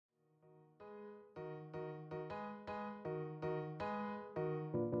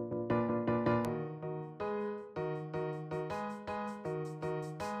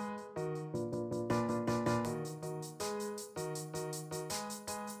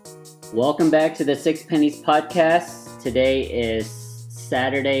Welcome back to the Six Pennies podcast. Today is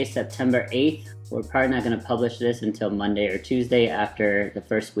Saturday, September 8th. We're probably not going to publish this until Monday or Tuesday after the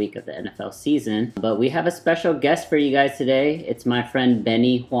first week of the NFL season. But we have a special guest for you guys today. It's my friend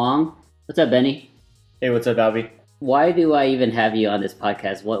Benny Huang. What's up, Benny? Hey, what's up, Albie? Why do I even have you on this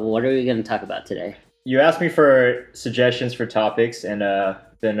podcast? What are we going to talk about today? You asked me for suggestions for topics, and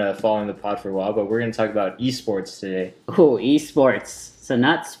been following the pod for a while, but we're going to talk about esports today. Oh, esports. So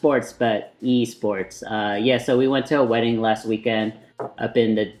not sports, but esports. So we went to a wedding last weekend up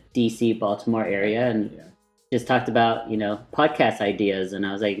in the DC, Baltimore area, and just talked about, podcast ideas. And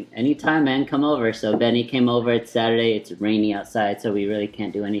I was like, anytime, man, come over. So Benny came over. It's Saturday. It's rainy outside, so we really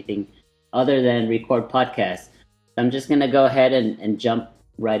can't do anything other than record podcasts. I'm just going to go ahead and jump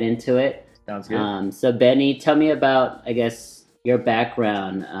right into it. Sounds good. So Benny, tell me about, I guess, your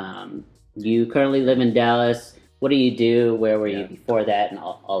background. You currently live in Dallas. What do you do? Where were you before that, and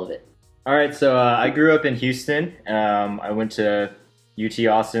all of it? All right, so I grew up in Houston. I went to UT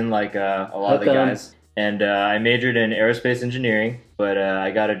Austin, like a lot of the guys. And I majored in aerospace engineering, but I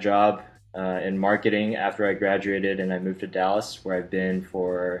got a job in marketing after I graduated, and I moved to Dallas, where I've been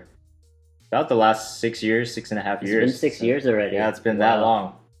for about the last 6 years, 6.5 years. It's been 6 years already. Yeah, it's been that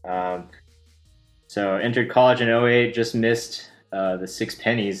long. So entered college in 2008, just missed the Six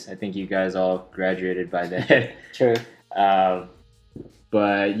Pennies. I think you guys all graduated by then. True.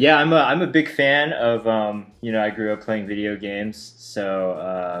 But yeah, I'm a big fan of, I grew up playing video games,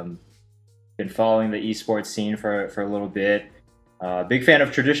 so been following the esports scene for a little bit. Big fan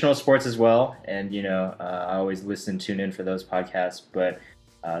of traditional sports as well, and I always tune in for those podcasts, but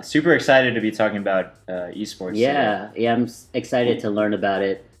super excited to be talking about esports. Yeah, I'm excited to learn about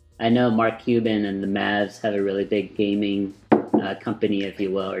it. I know Mark Cuban and the Mavs have a really big gaming company, if you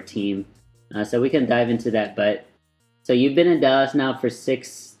will, or team. So we can dive into that. But so you've been in Dallas now for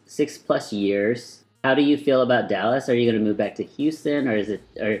six plus years. How do you feel about Dallas? Are you going to move back to Houston,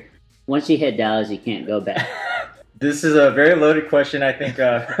 or once you hit Dallas, you can't go back? This is a very loaded question. I think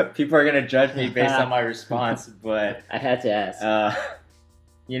people are going to judge me based on my response, but I had to ask.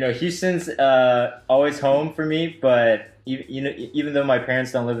 Houston's always home for me, but even though my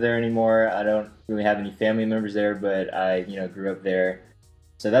parents don't live there anymore, I don't really have any family members there, but I grew up there,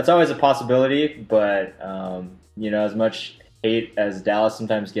 so that's always a possibility. But as much hate as Dallas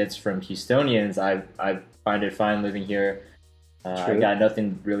sometimes gets from Houstonians, I find it fine living here. I got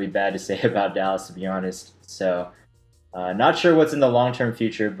nothing really bad to say about Dallas, to be honest. So not sure what's in the long-term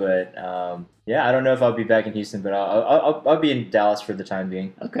future, but I don't know if I'll be back in Houston, but I'll be in Dallas for the time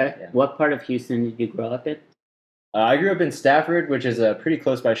being. Okay. Yeah. What part of Houston did you grow up in? I grew up in Stafford, which is pretty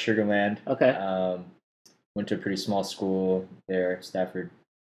close by Sugar Land. Okay. Went to a pretty small school there, Stafford.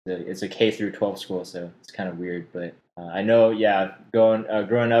 It's a K through 12 school, so it's kind of weird. But I know,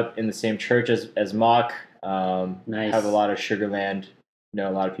 growing up in the same church as Mock, nice. Have a lot of Sugar Land. A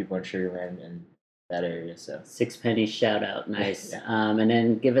lot of people in Sugar Land and that area. So Six Pennies shout out, nice. Yeah. And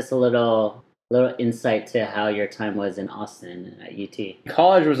then give us a little insight to how your time was in Austin at UT.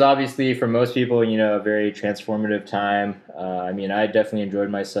 College was obviously, for most people, a very transformative time. I definitely enjoyed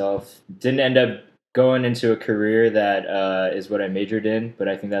myself. Didn't end up going into a career that is what I majored in, but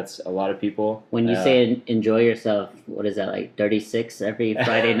I think that's a lot of people. When you say enjoy yourself, what is that, like 36 every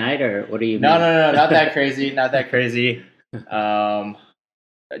Friday night, or what do you mean? No, not that crazy. Not that crazy.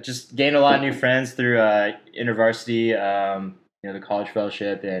 Just gained a lot of new friends through InterVarsity, the college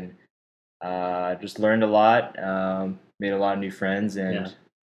fellowship, and just learned a lot, made a lot of new friends, and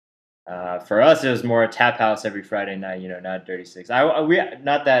for us, it was more a tap house every Friday night, not 36.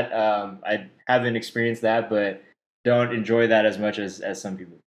 Not that I haven't experienced that, but don't enjoy that as much as some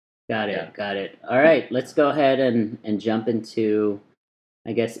people. Got it. All right, let's go ahead and jump into,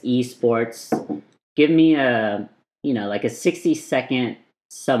 I guess, esports. Give me a 60-second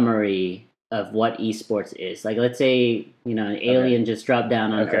summary of what esports is. Like, let's say, an alien just dropped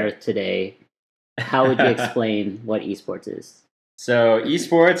down on Earth today. How would you explain what esports is? So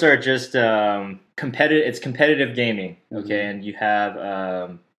esports are just competitive. It's competitive gaming, okay, and you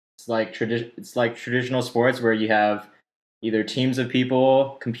have it's like traditional sports where you have either teams of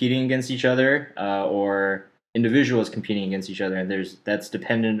people competing against each other or individuals competing against each other, and that's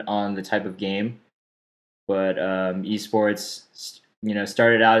dependent on the type of game. But esports,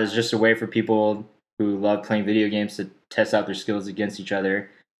 started out as just a way for people who love playing video games to test out their skills against each other,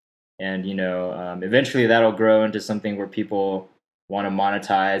 and eventually that'll grow into something where people want to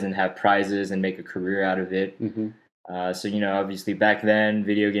monetize and have prizes and make a career out of it. Obviously back then,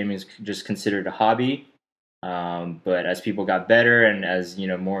 video gaming is just considered a hobby. But as people got better and as,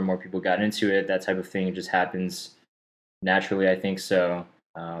 more and more people got into it, that type of thing just happens naturally, I think. So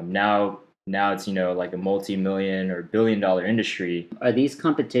Now it's like a multi-million or billion-dollar industry. Are these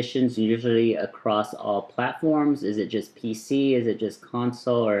competitions usually across all platforms? Is it just PC? Is it just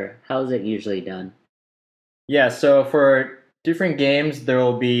console? Or how is it usually done? Yeah, so for different games, there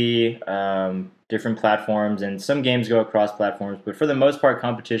will be different platforms, and some games go across platforms, but for the most part,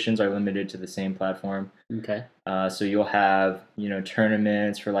 competitions are limited to the same platform. Okay. So you'll have,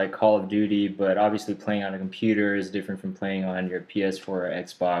 tournaments for like Call of Duty, but obviously playing on a computer is different from playing on your PS4 or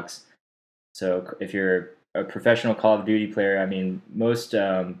Xbox. So if you're a professional Call of Duty player, I mean, most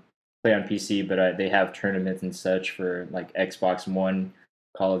play on PC, but they have tournaments and such for like Xbox One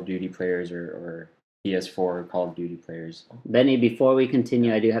Call of Duty players or PS4 Call of Duty players. Benny, before we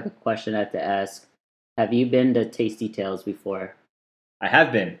continue, I do have a question I have to ask. Have you been to Tasty Tales before? I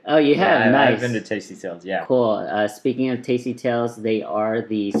have been. Oh, you have? I've Nice. been to Tasty Tales. Yeah. Cool. Speaking of Tasty Tales, they are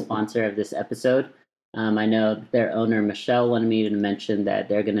the sponsor of this episode. I know their owner, Michelle, wanted me to mention that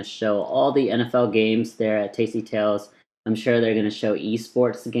they're going to show all the NFL games there at Tasty Tales. I'm sure they're going to show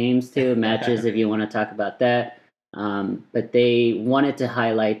esports games too, matches if you want to talk about that. But they wanted to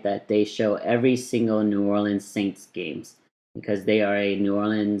highlight that they show every single New Orleans Saints games because they are a New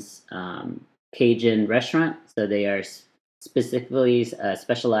Orleans Cajun restaurant. So they are specifically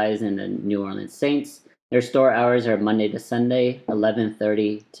specialized in the New Orleans Saints. Their store hours are Monday to Sunday,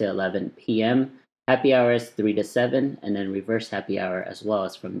 11:30 to 11 p.m. Happy hour is 3 to 7, and then reverse happy hour as well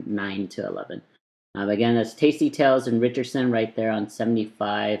is from 9 to 11. Again, that's Tasty Tales in Richardson, right there on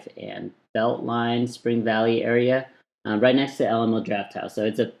 75 and Beltline, Spring Valley area, right next to Alamo Draft House. So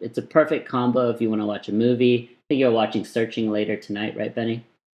it's a perfect combo if you want to watch a movie. I think you're watching Searching later tonight, right, Benny?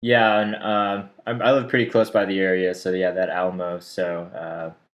 Yeah, and I live pretty close by the area, so yeah, that Alamo.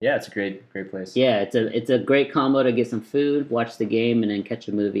 So yeah, it's a great place. Yeah, it's a great combo to get some food, watch the game, and then catch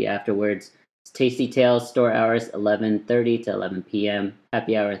a movie afterwards. It's Tasty Tales store hours 11:30 to 11 p.m.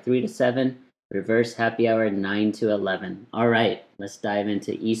 Happy hour 3 to 7. Reverse happy hour 9 to 11. All right, let's dive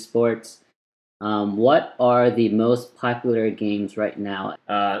into esports. What are the most popular games right now?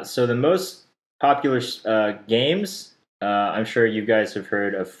 So the most popular games, I'm sure you guys have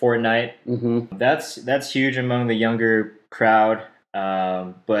heard of Fortnite. Mm-hmm. That's huge among the younger crowd.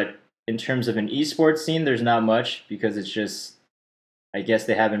 But in terms of an esports scene, there's not much because it's just, I guess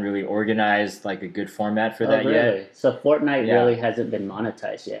they haven't really organized like a good format for that really? yet. So Fortnite Yeah. really hasn't been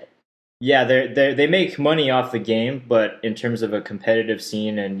monetized yet. Yeah, they make money off the game, but in terms of a competitive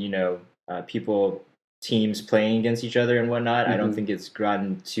scene and people teams playing against each other and whatnot, I don't think it's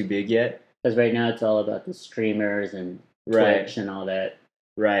gotten too big yet. Because right now it's all about the streamers and Right. Twitch and all that.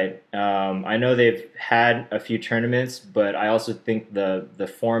 Right. I know they've had a few tournaments, but I also think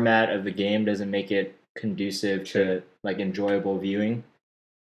the format of the game doesn't make it conducive to like enjoyable viewing.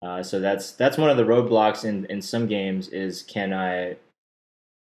 So that's one of the roadblocks in some games is can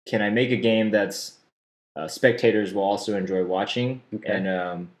I make a game that's spectators will also enjoy watching? Okay.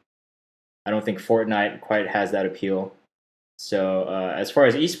 And I don't think Fortnite quite has that appeal. So as far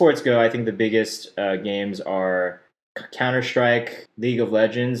as esports go, I think the biggest games are Counter-Strike, League of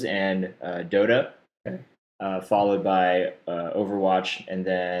Legends, and Dota, Okay. followed by Overwatch, and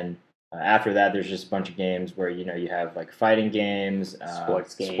then after that, there's just a bunch of games where you have like fighting games,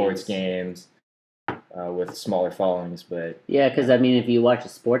 sports games with smaller followings. But Yeah, because I mean, if you watch a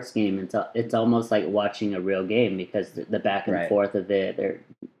sports game, it's almost like watching a real game because the back and Right. forth of it, they're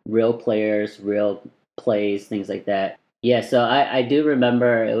real players, real plays, things like that. Yeah, so I do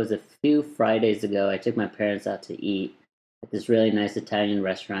remember it was a few Fridays ago. I took my parents out to eat at this really nice Italian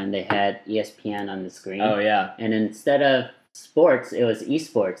restaurant. They had ESPN on the screen. oh yeah, And instead of sports, it was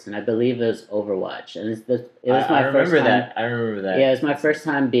esports, and I believe it was Overwatch. And it was my I first remember time. that. I remember that. Yeah, it was my first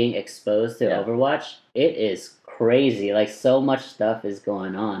time being exposed to Yeah. Overwatch. It is crazy. Like so much stuff is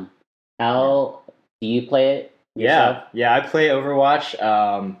going on. How do you play it yourself? Yeah. I play Overwatch.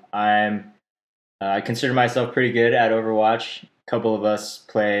 I consider myself pretty good at Overwatch. A couple of us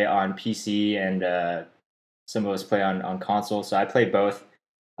play on PC, and some of us play on console. So I play both,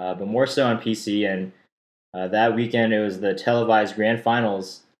 but more so on PC. And that weekend, it was the televised grand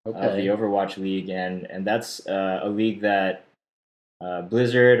finals of the Okay. Overwatch League, and that's a league that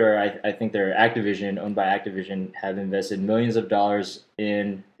Blizzard, or I think they're Activision, owned by Activision, have invested millions of dollars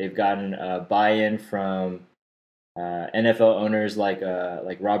in. They've gotten buy-in from NFL owners like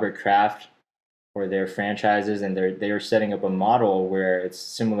Robert Kraft for their franchises, and they are setting up a model where it's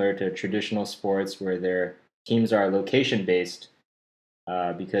similar to traditional sports, where their teams are location based.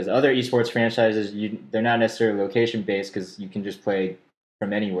 Because other esports franchises, they're not necessarily location based because you can just play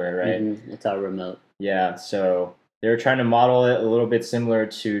from anywhere, right? It's all remote. Yeah, so they're trying to model it a little bit similar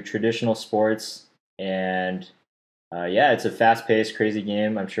to traditional sports, and Yeah, it's a fast-paced, crazy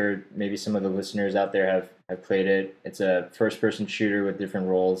game. I'm sure maybe some of the listeners out there have played it. It's a first-person shooter with different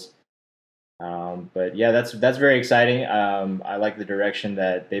roles. But yeah, that's very exciting. I like the direction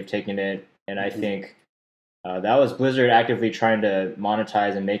that they've taken it, and I think that was Blizzard actively trying to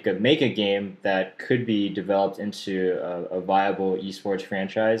monetize and make a game that could be developed into a viable esports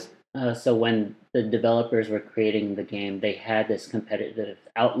franchise. So when the developers were creating the game, they had this competitive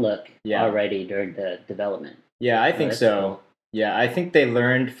outlook Yeah, already during the development. yeah, I Oh, think that's so. cool. Yeah, I think they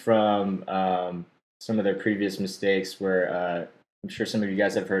learned from some of their previous mistakes. Where I'm sure some of you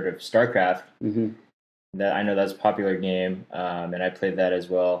guys have heard of StarCraft. Hmm. That I know that's a popular game, and I played that as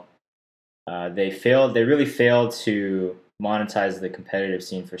well. They failed. They really failed to monetize the competitive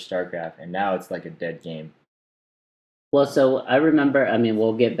scene for StarCraft, and now it's like a dead game. Well, so I remember, I mean,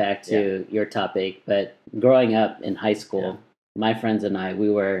 we'll get back Yeah, to your topic, but growing up in high yeah, school, my friends and I, we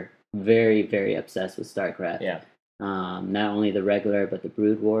were very, very obsessed with StarCraft. yeah. Not only the regular, but the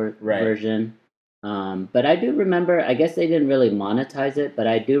Brood War Right. version. But I do remember, I guess they didn't really monetize it, but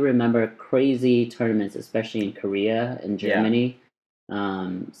I do remember crazy tournaments, especially in Korea and Yeah. Germany.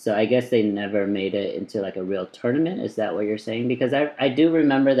 So I guess they never made it into like a real tournament. Is that what you're saying? Because I do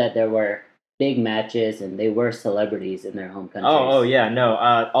remember that there were big matches and they were celebrities in their home countries. Oh, yeah. No,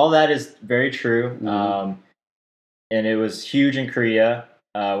 all that is very true. Mhm. And it was huge in Korea.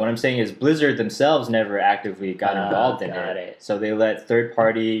 What I'm saying is Blizzard themselves never actively got involved in Got it. it. So they let third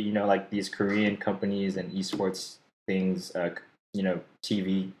party, like these Korean companies and esports things,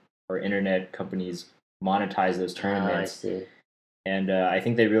 TV or internet companies monetize those I tournaments. see. And I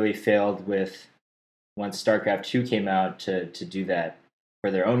think they really failed with once StarCraft 2 came out to do that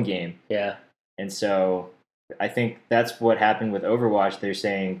for their own game. Yeah. And so I think that's what happened with Overwatch. They're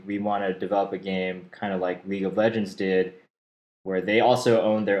saying we want to develop a game kind of like League of Legends did, where they also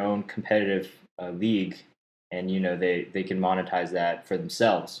own their own competitive league, and they can monetize that for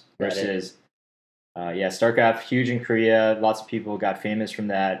themselves. Got it. Versus, yeah, StarCraft huge in Korea. Lots of people got famous from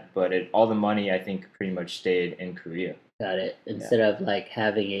that, but all the money I think pretty much stayed in Korea. Got it. Instead of like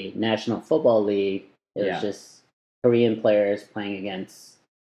having a national football league, it was Yeah. just Korean players playing against,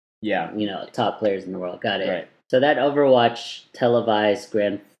 Yeah, top players in the world. Got it. right. So that Overwatch televised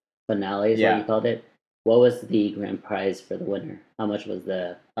grand finale is what Yeah. you called it. What was the grand prize for the winner? How much was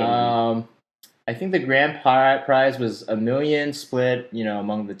the payment? I think the grand prize was $1 million split,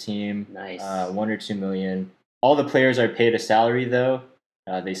 among the team. Nice. 1 or 2 million. All the players are paid a salary though.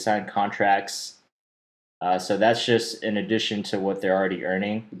 They sign contracts, so that's just in addition to what they're already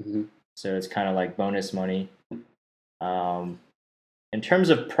earning. Mhm. So it's kind of like bonus money. Um, in terms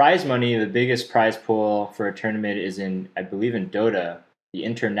of prize money, the biggest prize pool for a tournament is I believe, in Dota. The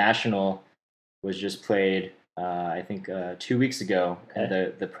international was just played, I think, 2 weeks ago,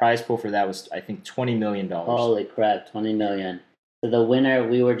 and the prize pool for that was, I think, $20 million. Holy crap, 20 million. So the winner,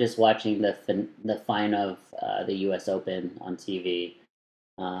 we were just watching the final of the U.S. Open on TV,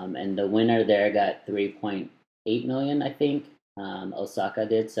 and the winner there got 3.8 million, I think. Osaka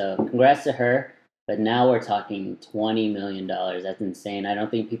did. So congrats to her. But now we're talking $20 million. That's insane. I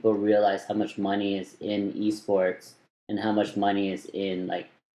don't think people realize how much money is in esports and how much money is in like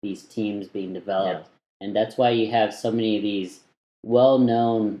these teams being developed. And that's why you have so many of these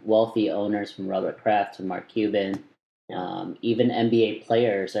well-known, wealthy owners from Robert Kraft to Mark Cuban. Even NBA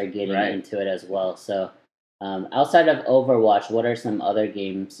players are getting into it as well. So outside of Overwatch, what are some other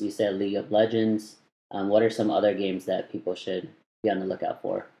games? You said League of Legends. What are some other games that people should be on the lookout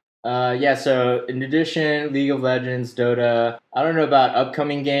for? Yeah, so in addition, League of Legends, Dota. I don't know about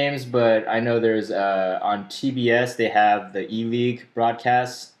upcoming games, but I know there's on TBS they have the E-League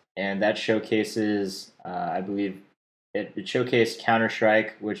broadcasts, and that showcases, I believe, it showcased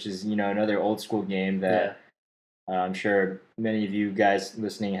Counter-Strike, which is another old school game that I'm sure many of you guys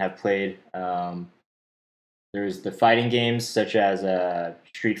listening have played. There's the fighting games such as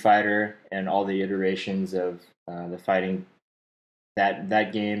Street Fighter and all the iterations of the fighting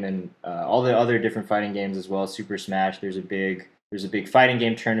that game, and all the other different fighting games as well. Super Smash. There's a big fighting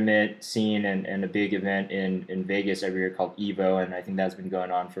game tournament scene and a big event in Vegas every year called Evo, and I think that's been going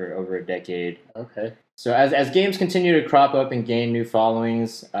on for over a decade. Okay. So as games continue to crop up and gain new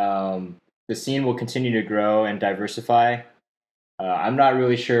followings, the scene will continue to grow and diversify. I'm not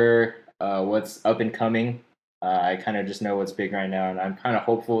really sure what's up and coming. I kind of just know what's big right now, and I'm kind of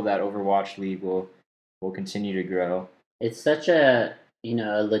hopeful that Overwatch League will continue to grow. It's such a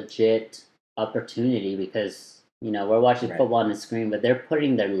a legit opportunity because we're watching football on the screen, but they're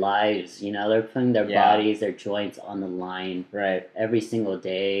putting their lives, they're putting their bodies, their joints on the line, every single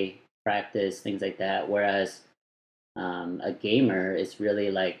day, practice, things like that. Whereas a gamer is really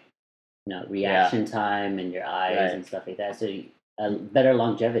like reaction time and your eyes Right. and stuff like that. So better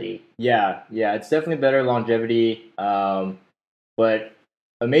longevity. Yeah, it's definitely better longevity. But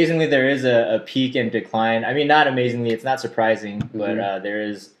amazingly, there is a peak and decline. I mean, not amazingly, it's not surprising, but there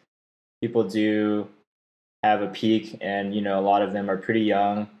is, people do have a peak, and a lot of them are pretty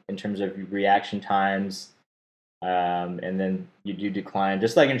young in terms of reaction times, and then you do decline,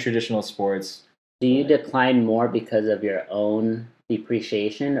 just like in traditional sports. Do you decline more because of your own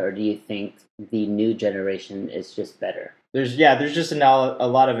depreciation, or do you think the new generation is just better? There's just a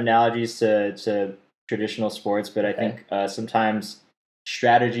lot of analogies to traditional sports, but I think sometimes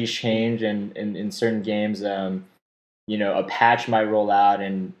strategies change, and in certain games, a patch might roll out,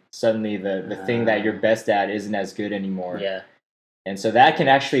 and suddenly the thing that you're best at isn't as good anymore. Yeah. And so that can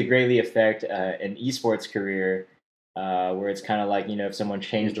actually greatly affect an esports career, where it's kind of like, if someone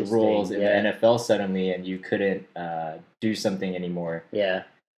changed the rules in the NFL suddenly and you couldn't do something anymore. Yeah.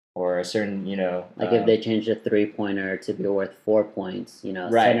 Or a certain, like if they changed a 3-pointer to be worth 4 points,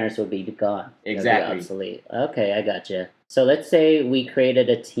 centers would be gone. Exactly. Be obsolete. Okay, I gotcha. So let's say we created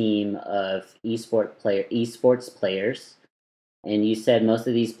a team of esports players, and you said most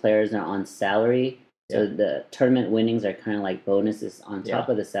of these players are on salary. So the tournament winnings are kind of like bonuses on top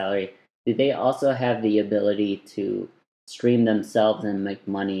of the salary. Do they also have the ability to stream themselves and make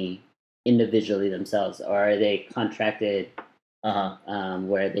money individually themselves, or are they contracted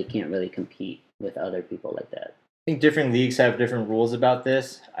where they can't really compete with other people like that? I think different leagues have different rules about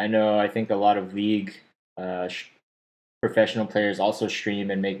this. I think a lot of league professional players also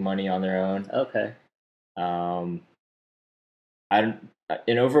stream and make money on their own. Okay.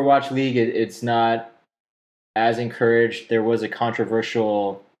 In Overwatch League, it's not as encouraged. There was a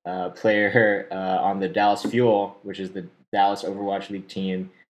controversial player on the Dallas Fuel, which is the Dallas Overwatch League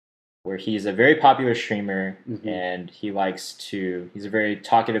team, where he's a very popular streamer, and he's a very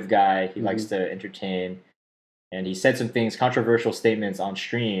talkative guy. He likes to entertain, and he said some controversial statements on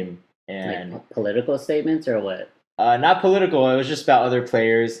stream. And like political statements or what? Not political. It was just about other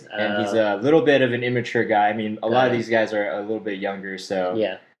players, and he's a little bit of an immature guy. I mean, a lot of these guys are a little bit younger, so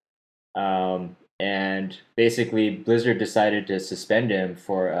yeah. And basically, Blizzard decided to suspend him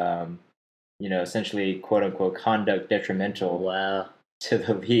for, essentially quote unquote conduct detrimental. Wow. To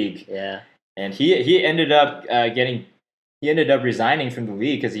the league. Yeah. And he ended up resigning from the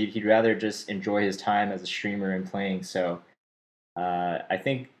league because he'd rather just enjoy his time as a streamer and playing. So I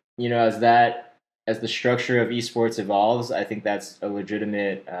think, as the structure of esports evolves, I think that's a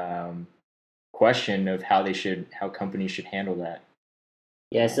legitimate question of how companies should handle that.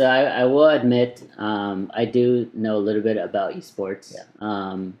 Yeah, so I will admit, I do know a little bit about esports.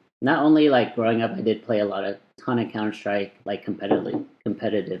 Yeah. Not only like growing up, I did play a ton of Counter-Strike, like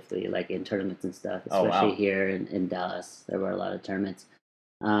competitively, like in tournaments and stuff, especially here in Dallas. There were a lot of tournaments.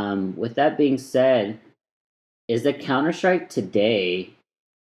 With that being said, is the Counter-Strike today,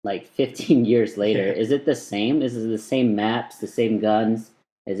 like 15 years later, is it the same? Is it the same maps, the same guns?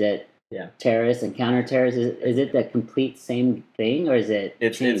 Is it terrorists and counter-terrorists? Is it the complete same thing, or is it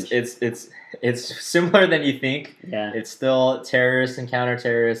changed? It's similar than you think. Yeah. It's still terrorists and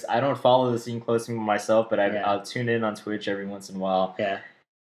counter-terrorists. I don't follow the scene closely myself, but I'll tune in on Twitch every once in a while. Yeah.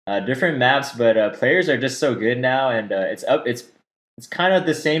 Different maps, but players are just so good now, and it's kind of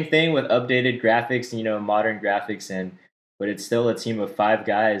the same thing with updated graphics, modern graphics, but it's still a team of 5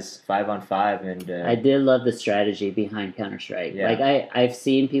 guys, 5-on-5, and I did love the strategy behind Counter-Strike. Yeah. Like I've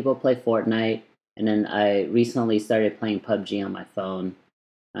seen people play Fortnite, and then I recently started playing PUBG on my phone.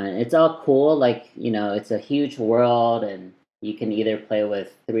 It's all cool, like, it's a huge world, and you can either play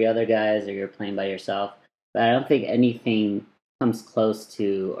with 3 other guys or you're playing by yourself. But I don't think anything comes close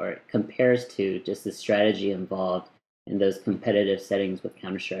to or compares to just the strategy involved in those competitive settings with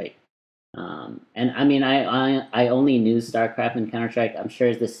Counter-Strike. And I mean, I only knew StarCraft and Counter-Strike. I'm sure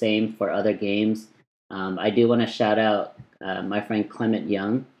it's the same for other games. I do want to shout out my friend Clement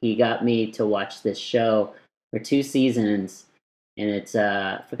Young. He got me to watch this show for 2 seasons, and it's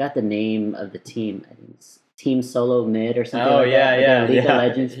I forgot the name of the team. I think it's Team Solo Mid or something. Oh, that. League of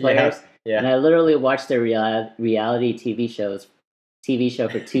Legends players. Yeah. And I literally watched their reality TV show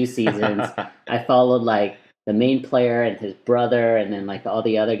for 2 seasons. I followed like the main player and his brother, and then like all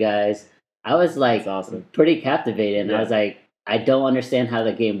the other guys. I was like pretty captivated, and I was like, I don't understand how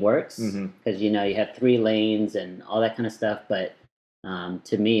the game works because you have 3 lanes and all that kind of stuff. But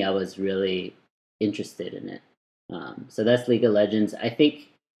to me, I was really interested in it. So that's League of Legends. I think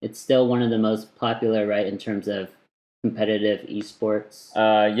it's still one of the most popular, right, in terms of competitive esports.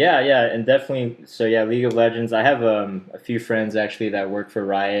 And definitely. So League of Legends. I have a few friends actually that work for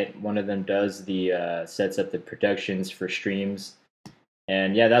Riot. One of them does sets up the productions for streams.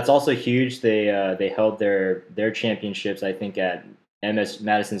 And yeah, that's also huge. They held their championships, I think, at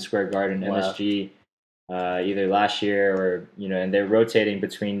Madison Square Garden, Wow. MSG, either last year or and they're rotating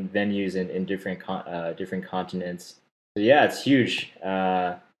between venues in different continents. So yeah, it's huge.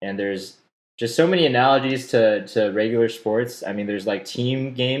 And there's just so many analogies to regular sports. I mean, there's like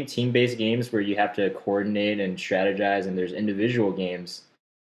team based games where you have to coordinate and strategize, and there's individual games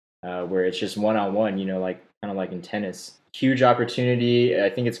where it's just one on one. Like kind of like in tennis. Huge opportunity. I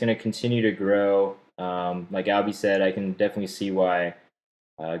think it's going to continue to grow. Like Albie said, I can definitely see why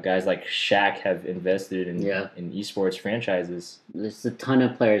guys like Shaq have invested in esports franchises. There's a ton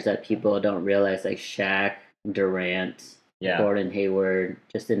of players that people don't realize, like Shaq, Durant, Gordon Hayward,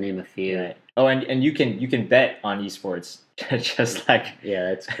 just to name a few. Right. Oh, and you can bet on esports, just like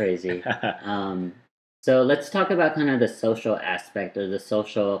that's crazy. So let's talk about kind of the social aspect or the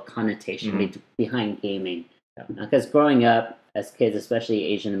social connotation behind gaming. Because growing up as kids, especially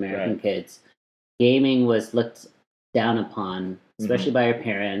Asian American kids, gaming was looked down upon, especially by our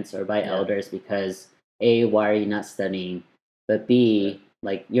parents or by elders, because A, why are you not studying? But B,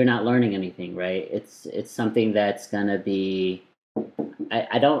 like you're not learning anything, right? It's something that's gonna be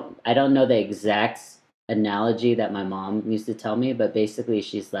I don't know the exact analogy that my mom used to tell me, but basically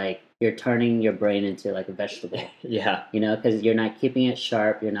she's like, you're turning your brain into like a vegetable. Yeah. Because you're not keeping it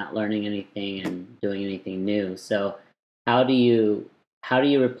sharp, you're not learning anything and doing anything new. So how do you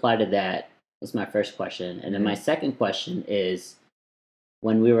reply to that is my first question. And then my second question is,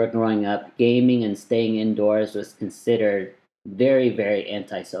 when we were growing up, gaming and staying indoors was considered very, very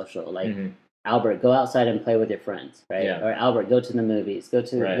antisocial. Like, Albert, go outside and play with your friends, right? Yeah. Or Albert, go to the movies,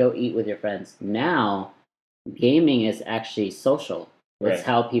 go eat with your friends. Now, gaming is actually social. It's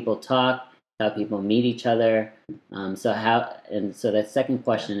how people talk, how people meet each other. So that second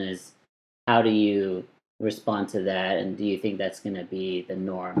question is, how do you respond to that, and do you think that's going to be the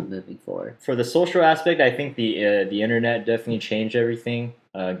norm moving forward? For the social aspect, I think the internet definitely changed everything.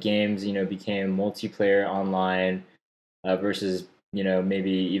 Games, became multiplayer online versus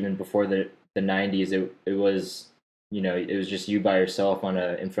maybe even before the 90s. It was it was just you by yourself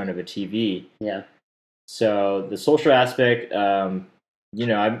in front of a TV. Yeah. So the social aspect, I'm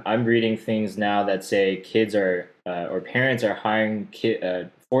reading things now that say kids are or parents are hiring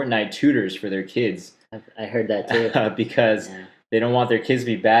Fortnite tutors for their kids. I heard that too. Because they don't want their kids to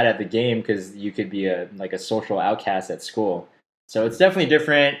be bad at the game, because you could be a social outcast at school. So it's definitely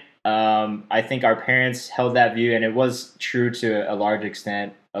different. I think our parents held that view, and it was true to a large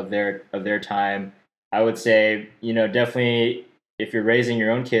extent of their time. I would say, definitely, if you're raising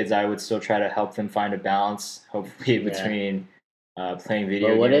your own kids, I would still try to help them find a balance, hopefully, between playing video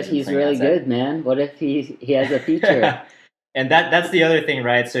games. But what if he's really good, man? What if he has a future? And that's the other thing,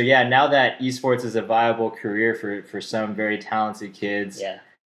 right? So yeah, now that esports is a viable career for some very talented kids,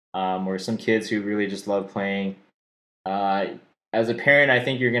 or some kids who really just love playing. As a parent, I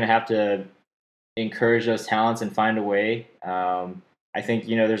think you're going to have to encourage those talents and find a way. I think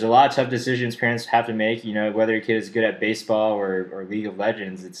there's a lot of tough decisions parents have to make. Whether your kid is good at baseball or League of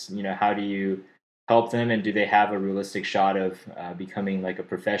Legends, it's how do you help them, and do they have a realistic shot of becoming like a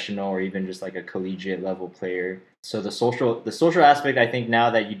professional or even just like a collegiate level player? So the social aspect, I think now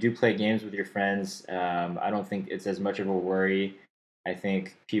that you do play games with your friends, I don't think it's as much of a worry. I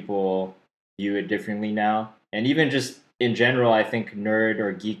think people view it differently now, and even just in general, I think nerd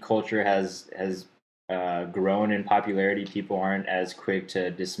or geek culture has grown in popularity. People aren't as quick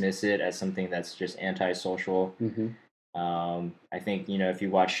to dismiss it as something that's just antisocial. I think if you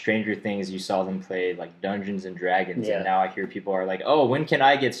watch Stranger Things, you saw them play like Dungeons and Dragons, and now I hear people are like, "Oh, when can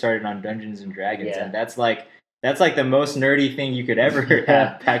I get started on Dungeons and Dragons?" And that's like the most nerdy thing you could ever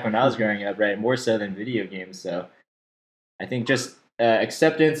have back when I was growing up, right? More so than video games. So I think just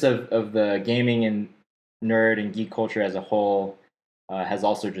acceptance of the gaming and nerd and geek culture as a whole has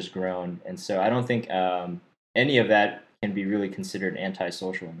also just grown, and so I don't think any of that can be really considered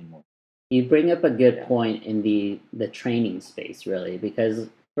antisocial anymore. You bring up a good point in the training space, really, because,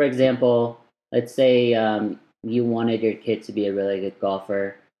 for example, let's say you wanted your kid to be a really good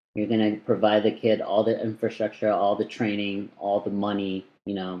golfer. You're going to provide the kid all the infrastructure, all the training, all the money,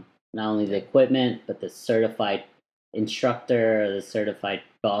 not only the equipment, but the certified instructor or the certified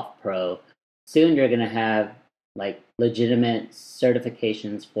golf pro. Soon you're going to have like legitimate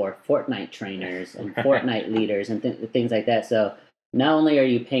certifications for Fortnite trainers and Fortnite leaders and things like that. So not only are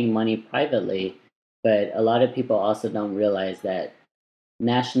you paying money privately, but a lot of people also don't realize that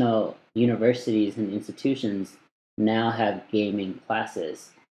national universities and institutions now have gaming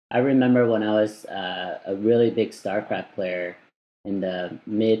classes. I remember when I was a really big StarCraft player in the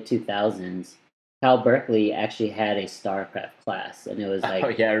mid 2000s, Cal Berkeley actually had a StarCraft class, and it was like Oh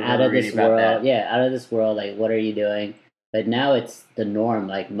yeah, I out remember of reading this about world. that. Yeah, out of this world. Like, what are you doing? But now it's the norm.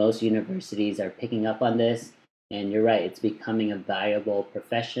 Like most universities are picking up on this, and you're right. It's becoming a viable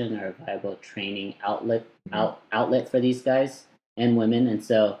profession or a viable training outlet for these guys and women. And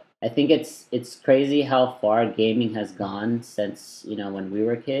so I think it's crazy how far gaming has gone since when we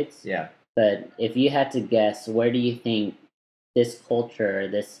were kids. Yeah. But if you had to guess, where do you think this culture,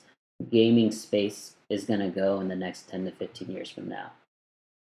 this gaming space is going to go in the next 10 to 15 years from now?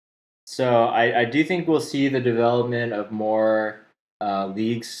 So I do think we'll see the development of more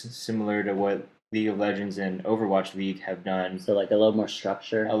leagues similar to what League of Legends and Overwatch League have done. So like a little more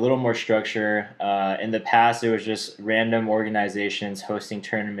structure. A little more structure. In the past, it was just random organizations hosting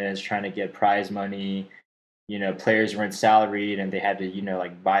tournaments, trying to get prize money. Players weren't salaried and they had to,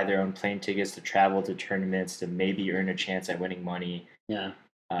 like buy their own plane tickets to travel to tournaments to maybe earn a chance at winning money. Yeah.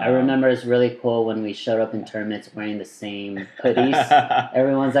 I remember it's really cool when we showed up in tournaments wearing the same hoodies.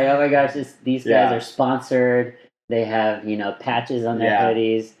 Everyone's like, "Oh my gosh, these guys are sponsored. They have patches on their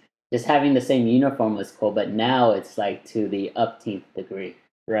hoodies." Just having the same uniform was cool, but now it's like to the upteenth degree.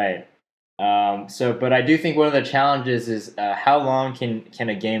 Right. But I do think one of the challenges is how long can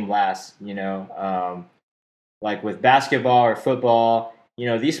a game last? Like with basketball or football.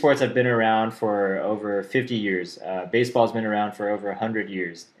 These sports have been around for over 50 years. Baseball's been around for over 100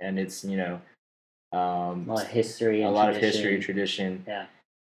 years, and it's a lot of history, tradition.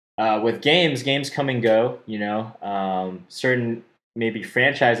 Yeah. With games come and go. Certain maybe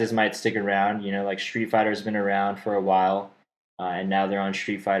franchises might stick around. Like Street Fighter's been around for a while, and now they're on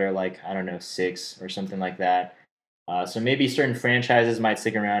Street Fighter, like I don't know, 6 or something like that. So maybe certain franchises might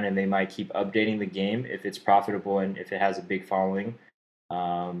stick around and they might keep updating the game if it's profitable and if it has a big following.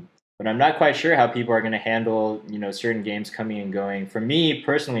 But I'm not quite sure how people are going to handle, certain games coming and going. For me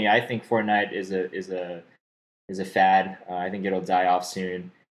personally, I think Fortnite is a fad. I think it'll die off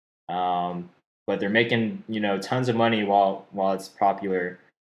soon. But they're making, tons of money while it's popular.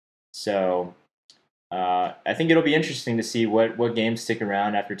 So I think it'll be interesting to see what games stick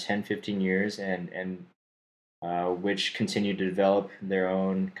around after 10, 15 years and which continue to develop their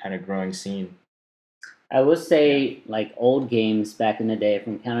own kind of growing scene. I would say like old games back in the day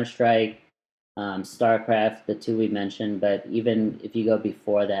from Counter-Strike, StarCraft, the two we mentioned, but even if you go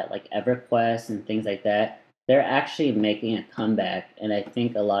before that, like EverQuest and things like that, they're actually making a comeback, and I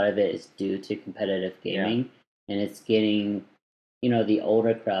think a lot of it is due to competitive gaming, and it's getting, the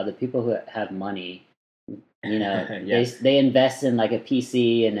older crowd, the people who have money, they invest in like a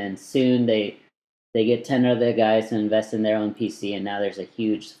PC, and then soon they get 10 other guys to invest in their own PC, and now there's a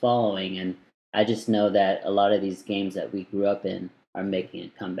huge following. And I just know that a lot of these games that we grew up in are making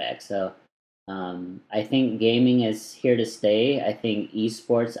a comeback. So I think gaming is here to stay. I think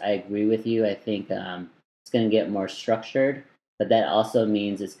esports, I agree with you. I think it's going to get more structured, but that also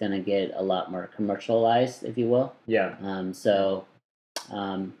means it's going to get a lot more commercialized, if you will. Yeah. So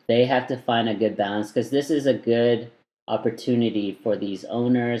they have to find a good balance, because this is a good opportunity for these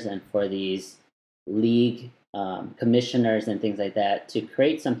owners and for these league commissioners and things like that to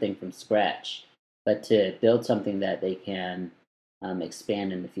create something from scratch, but to build something that they can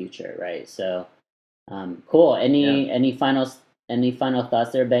expand in the future, right? So cool. Any final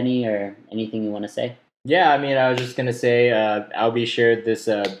thoughts there, Benny, or anything you want to say? Yeah, I mean, I was just gonna say, Albie shared this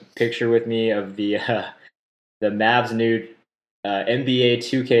picture with me of the Mavs new NBA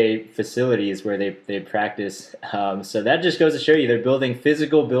 2K facilities where they practice. So that just goes to show you they're building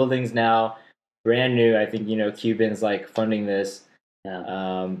physical buildings now, brand new. I think Cubans like funding this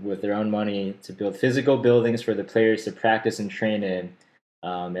with their own money to build physical buildings for the players to practice and train in.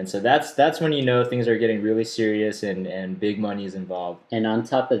 And so that's when things are getting really serious and big money is involved. And on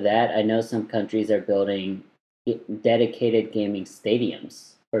top of that, I know some countries are building dedicated gaming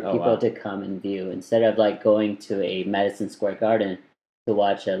stadiums for people to come and view, instead of like going to a Madison Square Garden to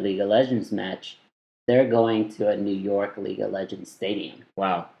watch a League of Legends match. They're going to a New York League of Legends stadium.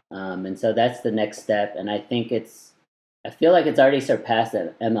 Wow. And so that's the next step, and I think I feel like it's already surpassed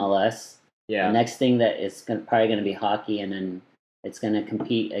the MLS. Yeah. The next thing that is probably going to be hockey, and then it's going to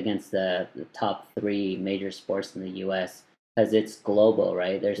compete against the top 3 major sports in the U.S. because it's global,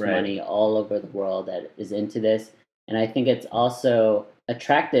 right? There's money all over the world that is into this, and I think it's also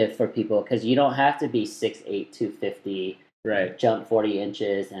attractive for people because you don't have to be 6'8", 250, jump 40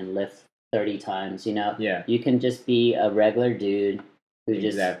 inches and lift 30 times. You can just be a regular dude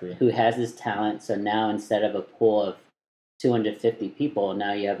who has his talent. So now instead of a pool of 250 people,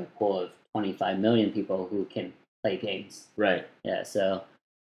 now you have a pool of 25 million people who can play games. Right. Yeah. So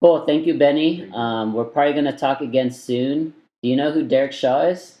cool. Thank you, Benny. We're probably going to talk again soon. Do you know who Derek Shaw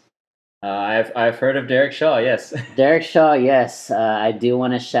is? I've heard of Derek Shaw. Yes. Derek Shaw, yes. I do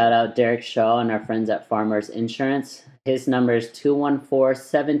want to shout out Derek Shaw and our friends at Farmers Insurance. His number is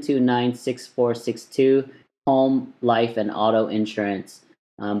 214-729-6462, home, life, and auto insurance.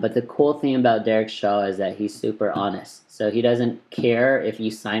 But the cool thing about Derek Shaw is that he's super honest. So he doesn't care if you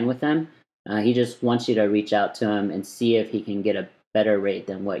sign with him. He just wants you to reach out to him and see if he can get a better rate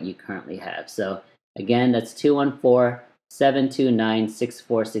than what you currently have. So again, that's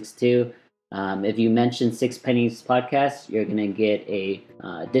 214-729-6462. If you mention Six Pennies Podcast, you're going to get a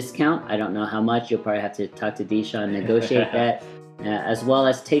discount. I don't know how much. You'll probably have to talk to Deshaun and negotiate that. As well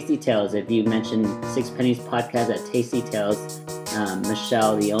as Tasty Tales. If you mention Six Pennies Podcast at Tasty Tales,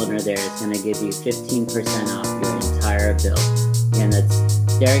 Michelle, the owner there, is going to give you 15% off your entire bill. And that's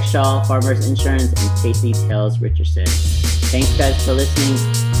Derek Shaw, Farmers Insurance, and Tasty Tales Richardson. Thanks, guys, for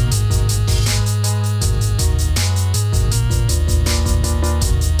listening.